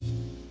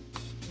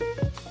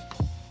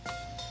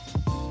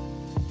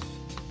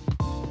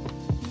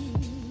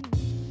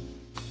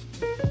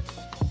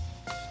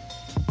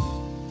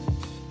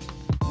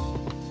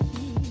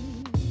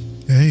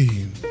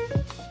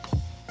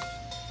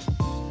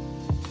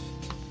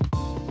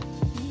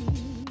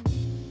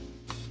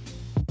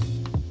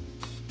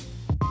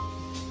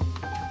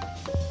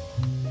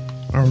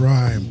All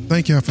right.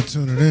 Thank y'all for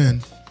tuning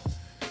in.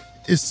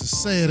 It's the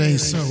Say It Ain't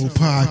So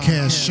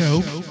podcast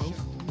show.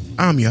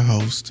 I'm your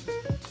host,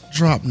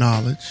 Drop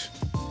Knowledge.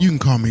 You can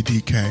call me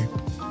DK.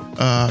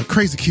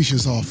 Crazy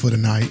Keisha's off for the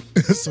night.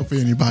 So for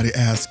anybody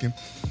asking,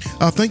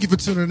 thank you for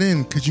tuning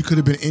in, because you could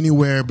have been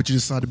anywhere, but you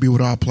decided to be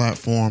with our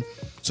platform.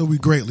 So we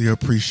greatly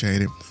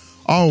appreciate it.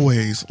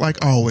 Always,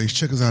 like always,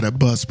 check us out at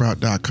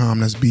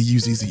buzzsprout.com. That's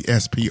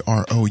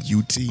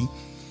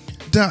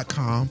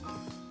BUZZSPROUT.com.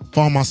 For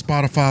all my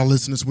Spotify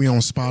listeners, we on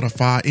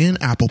Spotify and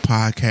Apple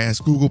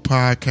Podcasts, Google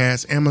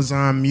Podcasts,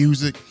 Amazon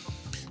Music,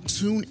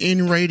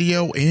 TuneIn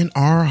Radio, and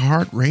our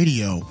Heart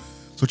Radio.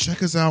 So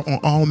check us out on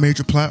all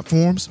major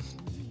platforms.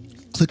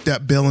 Click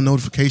that bell and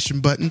notification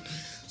button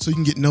so you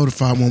can get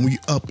notified when we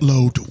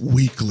upload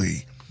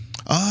weekly.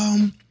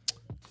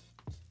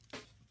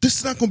 This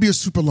is not going to be a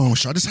super long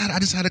show. I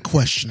just had a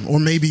question, or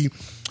maybe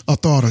a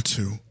thought or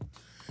two,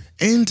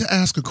 and to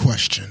ask a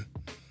question.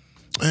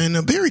 And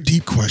a very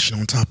deep question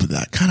on top of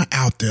that, kind of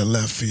out there,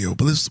 left field.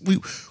 But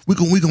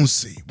we're gonna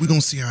see. We're gonna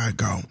see how it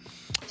go.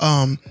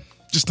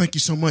 Just thank you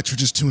so much for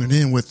just tuning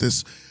in with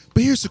us.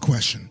 But here's the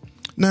question.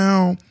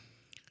 Now,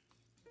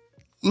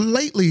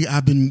 lately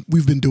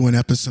we've been doing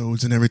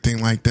episodes and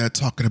everything like that,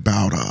 talking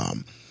about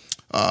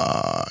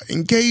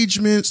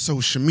engagement,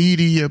 social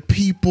media,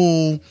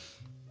 people,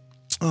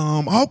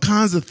 all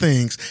kinds of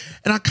things.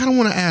 And I kind of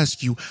want to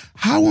ask you,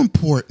 how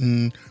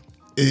important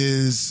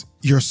is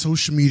your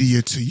social media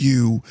to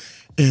you,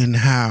 and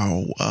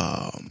how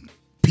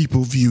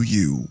people view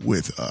you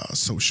with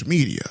social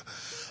media?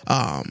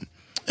 And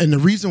the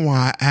reason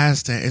why I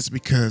asked that is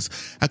because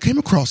I came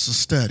across a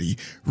study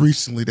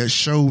recently that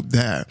showed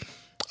that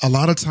a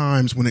lot of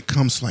times when it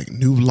comes to like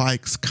new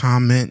likes,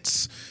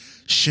 comments,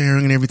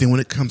 sharing and everything,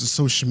 when it comes to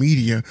social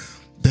media,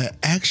 that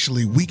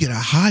actually we get a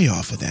high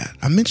off of that.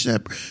 I mentioned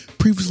that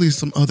previously in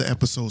some other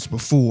episodes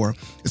before.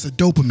 It's a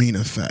dopamine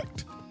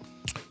effect.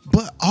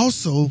 But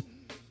also,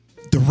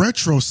 the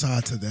retro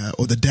side to that,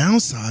 or the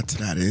downside to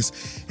that, is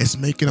it's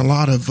making a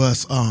lot of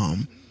us, our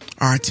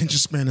attention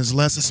span is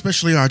less,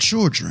 especially our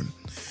children.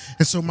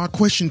 And so my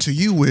question to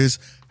you is,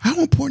 how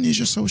important is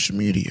your social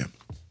media?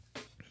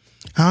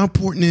 How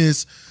important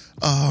is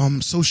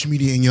social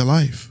media in your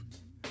life?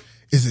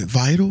 Is it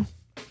vital?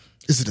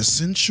 Is it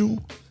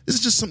essential? Is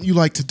it just something you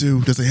like to do?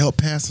 Does it help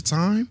pass the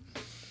time?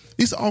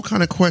 These are all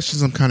kind of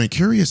questions I'm kind of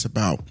curious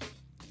about,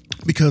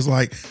 because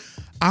like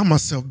I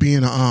myself,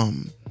 being a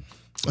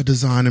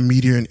designer,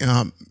 media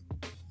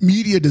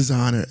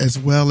designer, as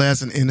well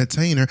as an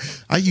entertainer,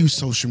 I use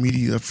social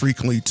media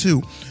frequently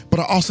too. But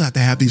I also have to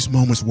have these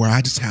moments where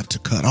I just have to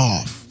cut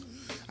off.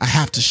 I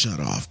have to shut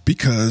off,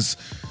 because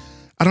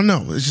I don't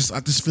know. I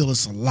just feel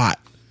it's a lot.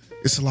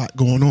 It's a lot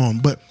going on.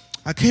 But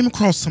I came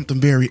across something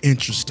very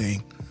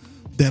interesting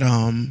that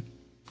I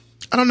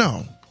don't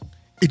know.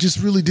 It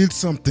just really did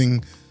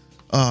something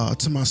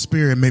to my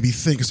spirit, made me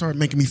think. It started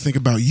making me think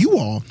about you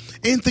all,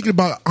 and thinking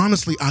about,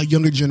 honestly, our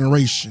younger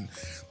generation.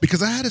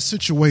 Because I had a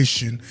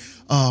situation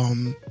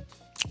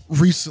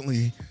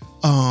recently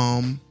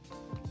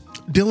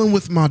dealing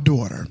with my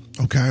daughter,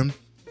 okay?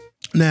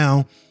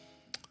 Now,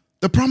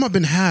 the problem I've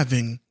been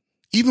having,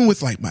 even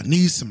with like my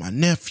niece and my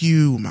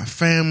nephew, my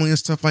family and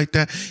stuff like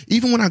that,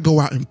 even when I go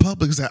out in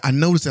public, is that I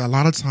notice that a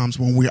lot of times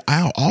when we're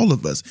out, all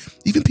of us,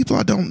 even people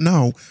I don't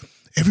know,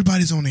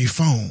 everybody's on their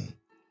phone.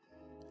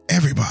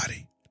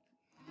 Everybody.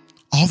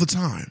 All the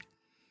time.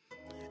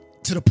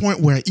 To the point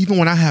where even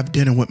when I have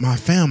dinner with my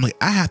family,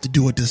 I have to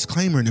do a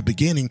disclaimer in the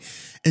beginning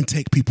and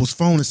take people's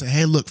phone and say,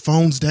 hey, look,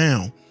 phone's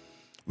down.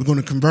 We're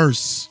going to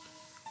converse.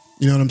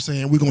 You know what I'm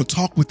saying? We're going to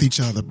talk with each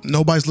other.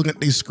 Nobody's looking at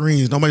their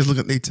screens. Nobody's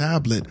looking at their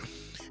tablet.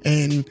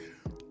 And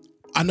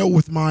I know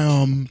with my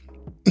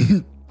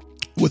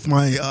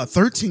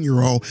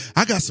 13-year-old,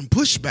 I got some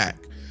pushback.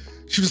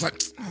 She was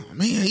like, oh,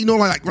 man, you know,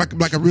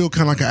 like a real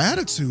kind of like an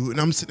attitude. And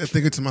I'm sitting there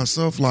thinking to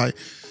myself, like,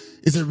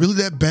 is it really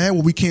that bad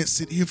where we can't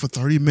sit here for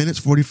 30 minutes,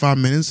 45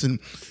 minutes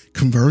and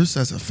converse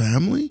as a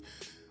family?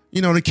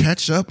 You know, to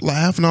catch up,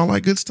 laugh, and all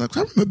that good stuff.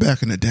 I remember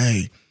back in the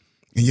day,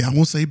 and yeah, I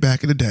won't say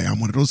back in the day, I'm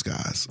one of those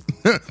guys,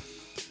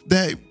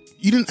 that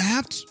you didn't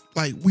have to,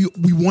 like, we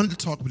wanted to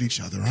talk with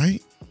each other,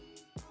 right?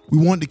 We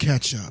wanted to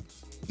catch up.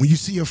 When you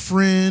see a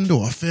friend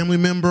or a family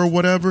member or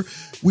whatever,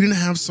 we didn't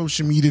have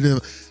social media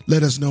to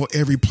let us know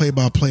every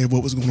play-by-play of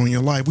what was going on in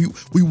your life. We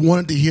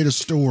wanted to hear the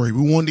story.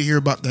 We wanted to hear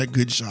about that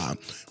good job.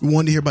 We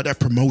wanted to hear about that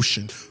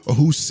promotion, or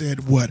who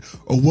said what,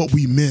 or what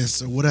we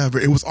missed, or whatever.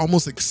 It was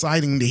almost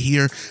exciting to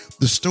hear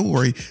the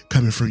story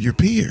coming from your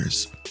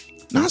peers.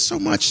 Not so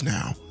much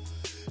now.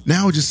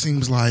 Now it just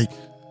seems like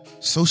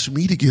social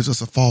media gives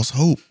us a false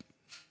hope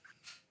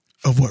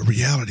of what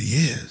reality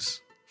is.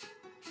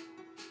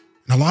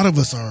 And a lot of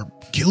us are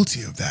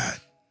guilty of that.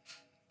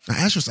 Now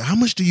ask yourself, how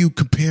much do you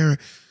compare,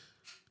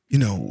 you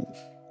know,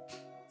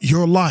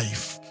 your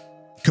life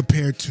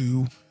compared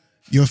to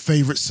your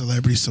favorite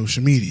celebrity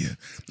social media?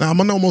 Now, I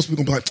know most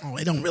people gonna be like, oh,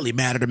 it don't really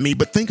matter to me.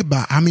 But think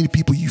about how many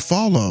people you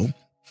follow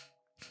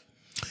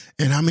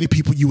and how many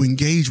people you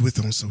engage with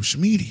on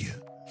social media.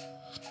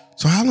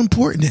 So how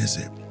important is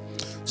it?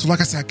 So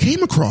like I said, I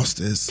came across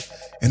this,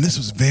 And this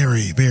was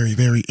very, very,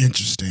 very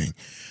interesting.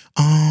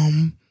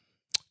 And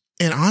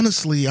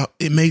honestly,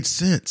 it made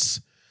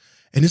sense.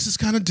 And this is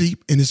kind of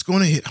deep, and it's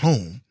going to hit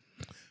home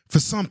for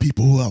some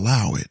people who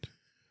allow it.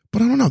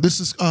 But I don't know. This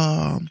is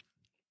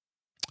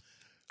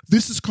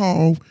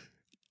called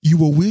 "You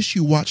Will Wish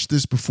You Watched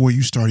This Before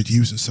You Started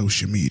Using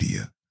Social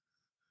Media."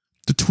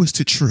 The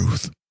twisted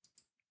truth.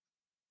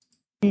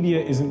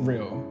 Media isn't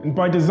real, and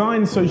by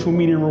design, social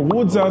media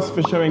rewards us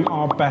for showing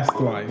our best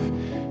life.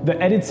 The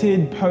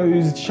edited,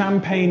 posed,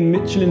 champagne,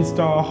 Michelin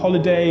star,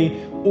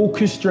 holiday,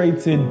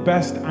 orchestrated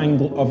best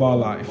angle of our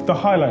life, the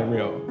highlight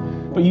reel.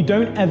 But you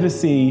don't ever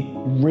see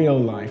real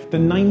life, the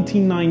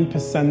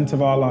 99%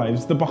 of our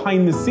lives, the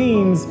behind the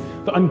scenes,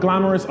 the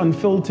unglamorous,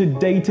 unfiltered,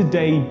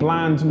 day-to-day,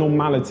 bland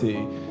normality.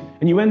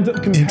 And you end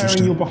up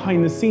comparing your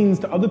behind the scenes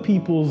to other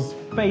people's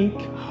fake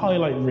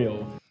highlight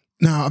reel.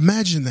 Now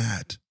imagine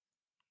that.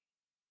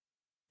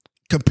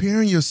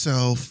 Comparing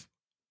yourself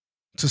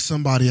to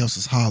somebody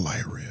else's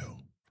highlight reel.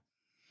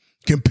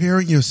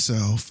 Comparing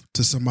yourself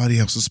to somebody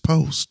else's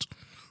post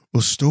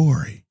or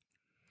story.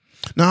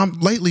 Now,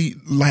 lately,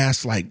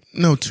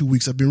 2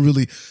 weeks, I've been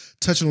really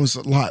touching on this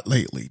a lot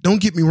lately. Don't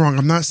get me wrong.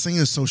 I'm not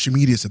saying social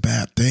media is a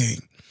bad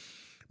thing,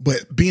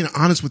 but being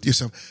honest with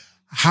yourself,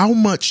 how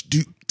much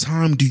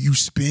time do you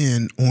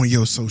spend on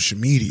your social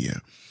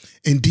media?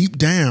 And deep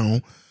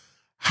down,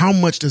 how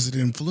much does it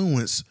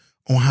influence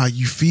on how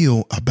you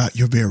feel about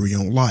your very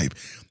own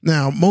life?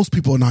 Now, most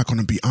people are not going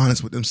to be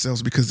honest with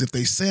themselves, because if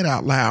they say it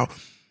out loud,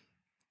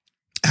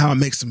 how it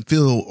makes them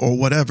feel or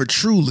whatever,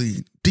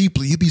 truly,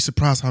 deeply, you'd be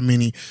surprised how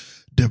many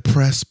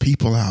depressed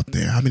people out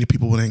there, how many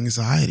people with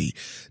anxiety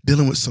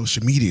dealing with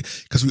social media,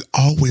 because we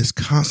always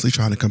constantly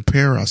trying to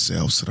compare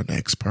ourselves to the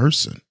next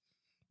person.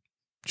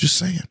 Just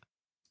saying.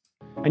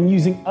 And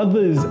using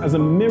others as a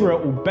mirror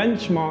or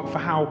benchmark for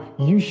how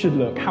you should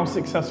look, how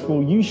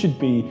successful you should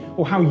be,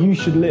 or how you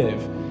should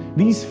live.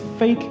 These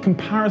fake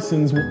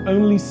comparisons will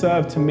only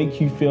serve to make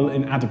you feel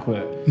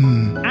inadequate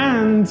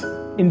and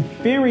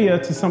inferior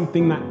to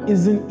something that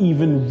isn't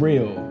even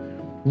real.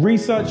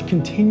 Research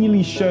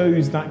continually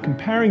shows that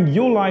comparing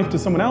your life to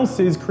someone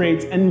else's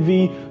creates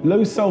envy,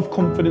 low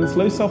self-confidence,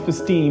 low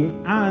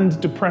self-esteem, and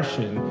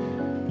depression.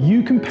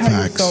 You compare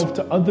yourself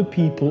to other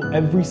people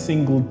every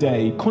single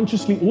day,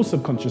 consciously or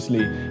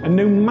subconsciously. And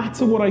no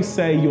matter what I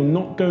say, you're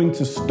not going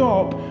to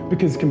stop,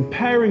 because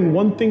comparing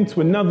one thing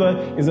to another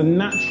is a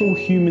natural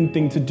human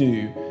thing to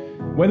do.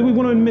 Whether we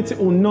want to admit it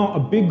or not, a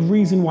big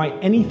reason why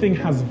anything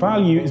has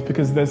value is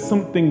because there's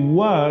something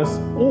worse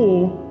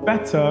or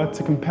better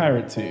to compare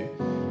it to.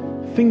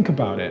 Think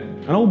about it.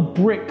 An old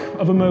brick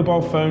of a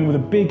mobile phone with a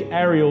big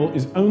aerial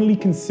is only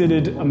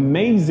considered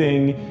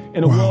amazing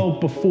in a world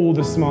before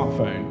the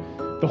smartphone.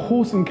 The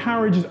horse and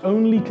carriage is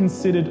only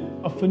considered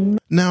a phenomenon.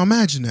 Now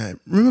imagine that.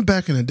 Remember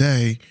back in the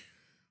day,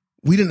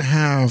 we didn't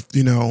have,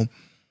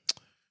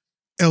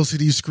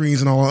 LCD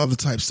screens and all other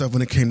type stuff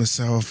when it came to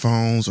cell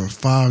phones or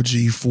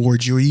 5G,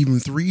 4G, or even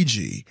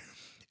 3G.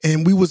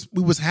 And we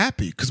was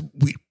happy because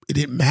it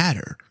didn't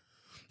matter.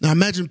 Now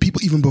imagine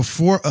people even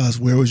before us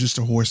where it was just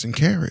a horse and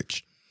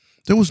carriage.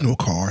 There was no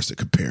cars to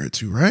compare it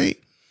to, right?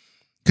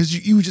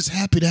 Because you were just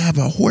happy to have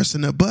a horse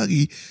and a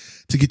buggy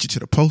to get you to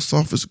the post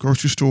office,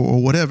 grocery store,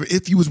 or whatever,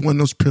 if you was one of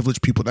those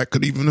privileged people that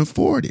could even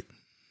afford it.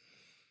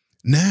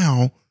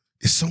 Now,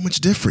 it's so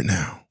much different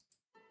now.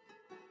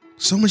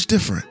 So much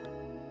different.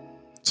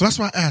 So that's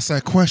why I asked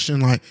that question,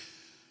 like,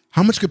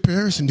 how much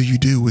comparison do you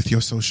do with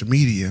your social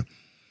media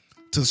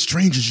to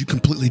strangers you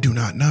completely do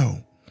not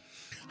know?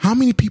 How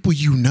many people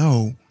you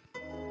know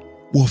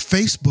will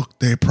Facebook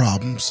their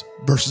problems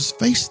versus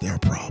face their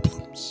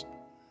problems?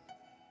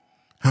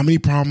 How many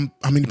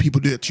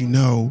people that you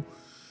know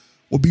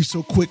will be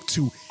so quick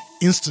to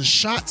Insta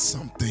shot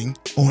something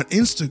on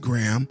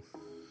Instagram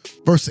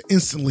versus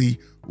instantly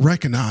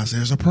recognize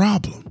there's a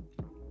problem?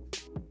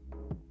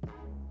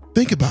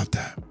 Think about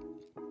that.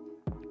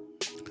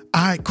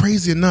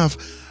 Crazy enough,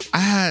 I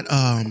had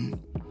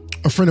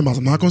a friend of mine,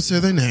 I'm not going to say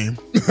their name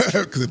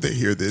because if they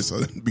hear this,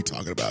 I'll be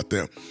talking about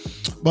them.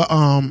 But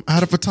I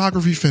had a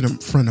photography friend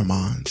of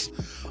mine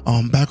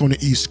back on the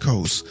East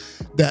Coast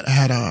that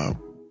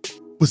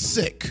was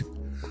sick.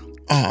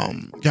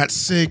 Got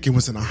sick and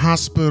was in a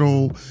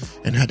hospital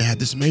and had to have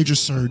this major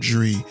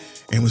surgery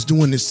and was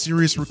doing this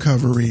serious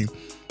recovery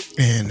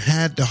and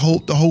had the whole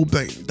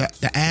thing,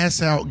 the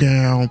ass out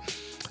gown,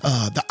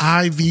 the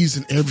IVs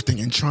and everything,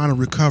 and trying to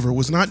recover.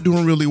 Was not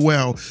doing really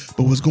well,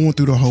 but was going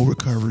through the whole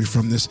recovery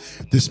from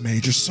this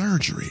major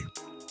surgery.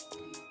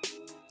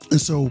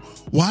 And so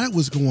while it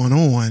was going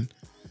on,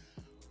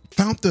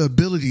 found the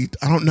ability,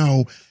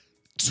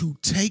 to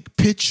take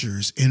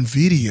pictures and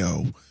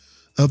video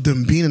of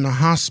them being in the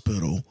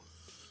hospital,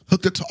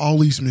 hooked up to all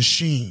these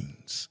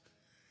machines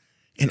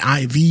and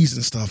IVs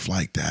and stuff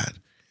like that.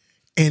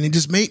 And it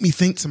just made me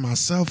think to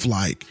myself,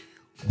 like,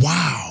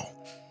 wow,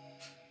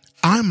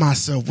 I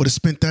myself would have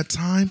spent that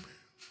time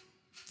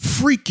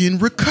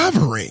freaking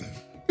recovering.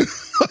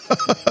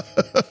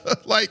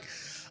 Like,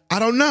 I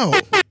don't know.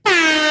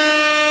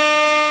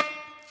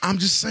 I'm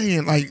just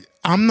saying, like,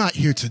 I'm not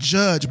here to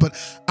judge, but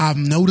I've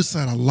noticed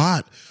that a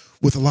lot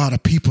with a lot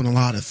of people and a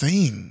lot of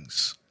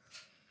things.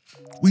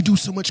 We do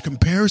so much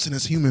comparison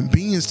as human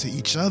beings to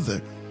each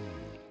other.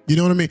 You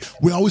know what I mean?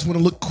 We always want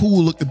to look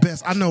cool, look the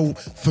best. I know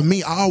for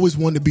me, I always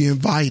wanted to be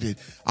invited.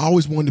 I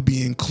always wanted to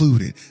be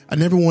included. I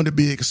never wanted to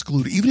be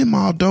excluded, even in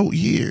my adult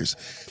years.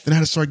 Then I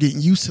had to start getting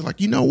used to,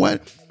 like, you know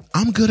what?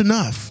 I'm good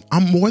enough.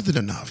 I'm more than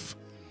enough.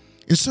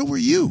 And so are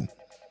you.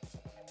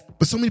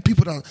 But so many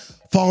people that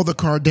follow the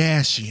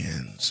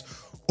Kardashians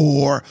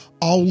or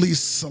all these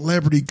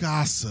celebrity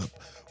gossip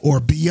or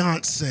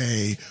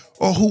Beyonce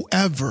or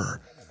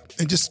whoever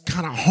and just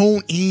kind of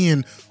hone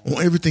in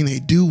on everything they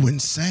do and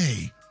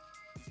say.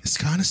 It's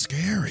kind of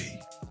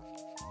scary.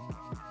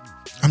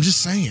 I'm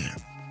just saying.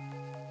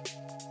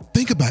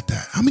 Think about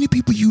that. How many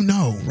people you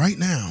know right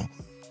now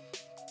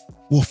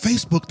will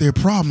Facebook their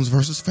problems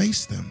versus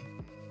face them?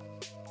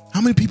 How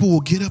many people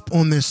will get up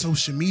on their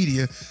social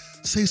media,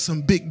 say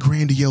some big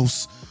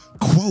grandiose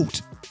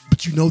quote,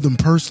 but you know them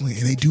personally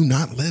and they do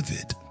not live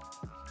it?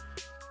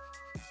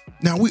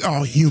 Now, we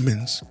are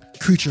humans,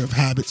 creature of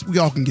habits. We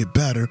all can get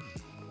better.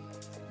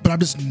 But I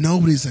just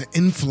know there's an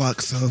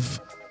influx of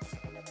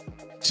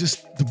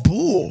just the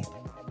bull.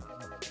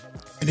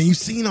 And then you've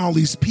seen all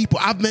these people.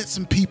 I've met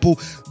some people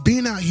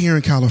being out here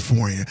in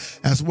California,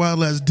 as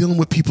well as dealing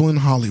with people in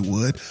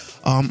Hollywood.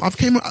 I'm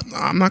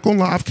not gonna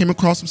lie, I've came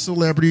across some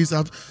celebrities.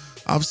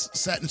 I've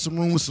sat in some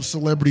room with some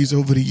celebrities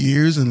over the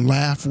years and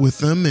laughed with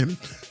them and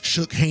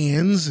shook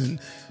hands, and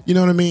you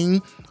know what I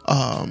mean?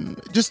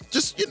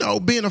 Just you know,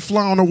 being a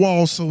fly on the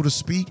wall, so to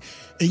speak.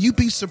 And you'd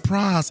be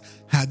surprised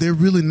how they're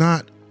really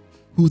not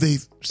who they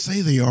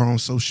say they are on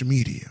social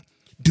media.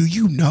 Do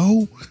you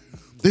know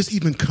there's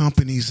even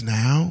companies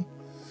now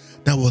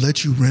that will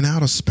let you rent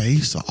out a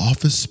space, an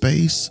office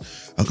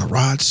space, a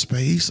garage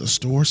space, a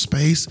store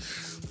space,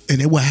 and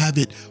it will have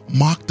it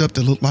mocked up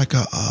to look like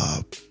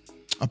a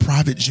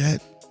private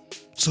jet,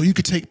 so you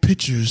could take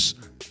pictures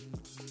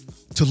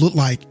to look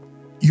like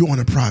you're on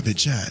a private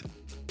jet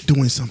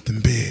doing something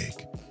big.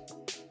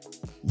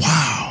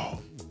 Wow,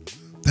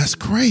 that's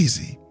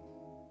crazy.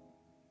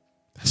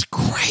 That's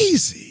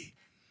crazy.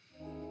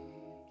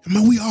 I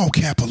mean, we all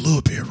cap a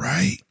little bit,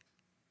 right?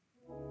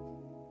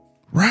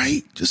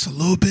 Right? Just a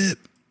little bit.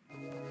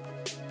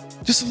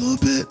 Just a little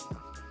bit.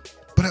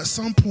 But at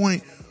some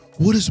point,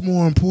 what is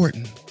more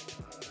important?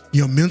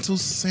 Your mental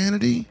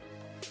sanity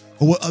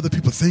or what other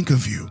people think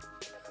of you?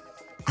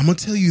 I'm going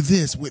to tell you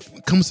this. When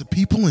it comes to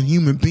people and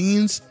human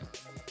beings,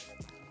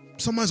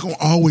 somebody's going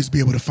to always be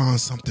able to find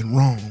something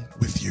wrong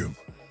with you.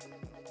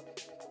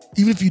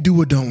 Even if you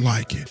do or don't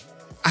like it.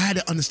 I had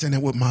to understand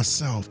that with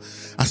myself.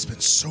 I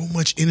spent so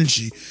much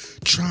energy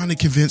trying to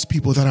convince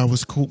people that I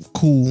was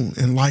cool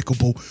and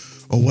likable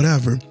or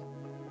whatever,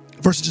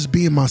 versus just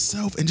being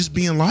myself and just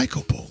being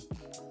likable.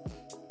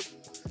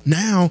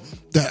 Now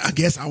that I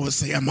guess I would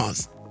say I'm a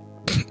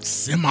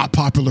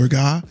semi-popular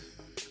guy,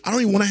 I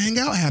don't even want to hang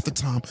out half the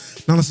time,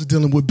 not unless it's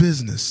dealing with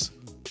business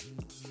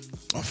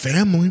or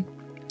family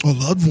or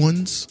loved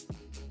ones.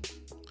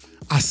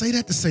 I say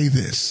that to say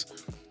this.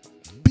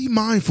 Be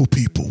mindful,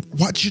 people.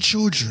 Watch your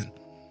children.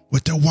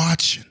 What they're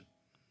watching,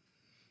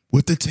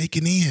 what they're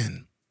taking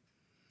in,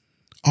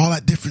 all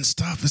that different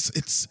stuff.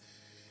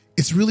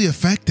 It's really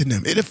affecting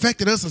them. It's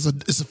affecting us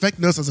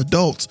as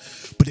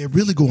adults, but they're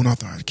really going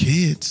after our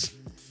kids,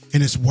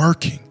 and it's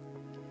working.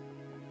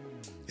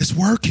 It's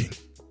working.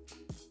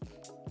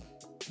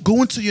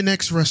 Go into your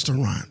next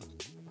restaurant.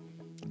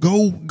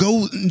 Go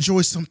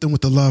enjoy something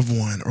with a loved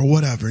one or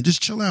whatever, and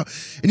just chill out.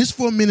 And just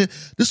for a minute,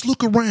 just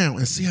look around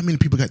and see how many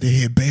people got their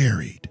head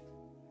buried.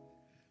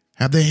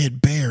 Have their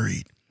head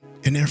buried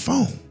in their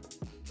phone,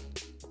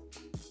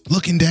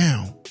 looking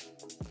down,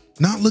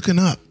 not looking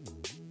up.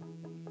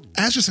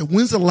 Ask yourself,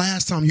 when's the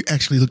last time you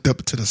actually looked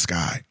up to the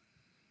sky?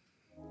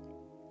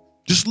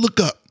 Just look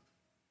up.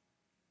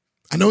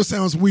 I know it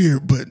sounds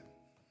weird, but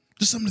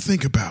just something to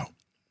think about.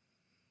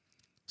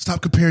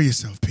 Stop comparing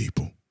yourself,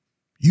 people.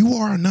 You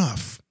are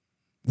enough.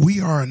 We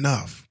are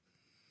enough.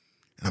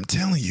 And I'm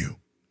telling you,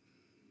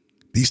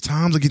 these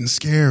times are getting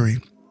scary.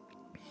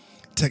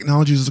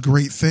 Technology is a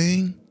great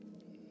thing,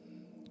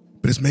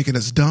 but it's making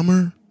us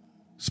dumber.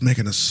 It's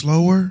making us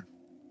slower.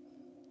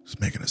 It's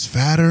making us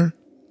fatter.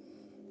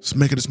 It's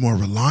making us more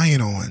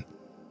reliant on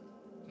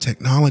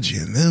technology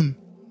and them.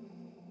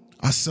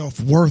 Our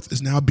self-worth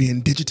is now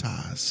being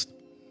digitized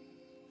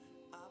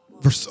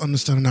versus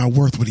understanding our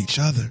worth with each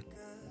other,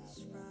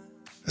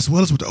 as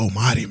well as with the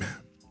Almighty, man.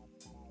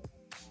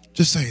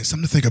 Just saying,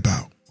 something to think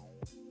about.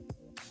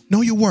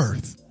 Know your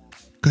worth,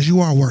 because you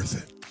are worth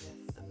it.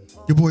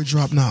 Your boy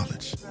Drop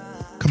Knowledge.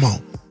 Come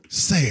on,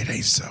 say it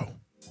ain't so.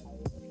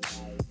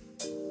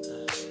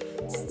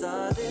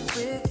 Started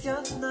with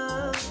your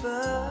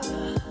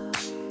number.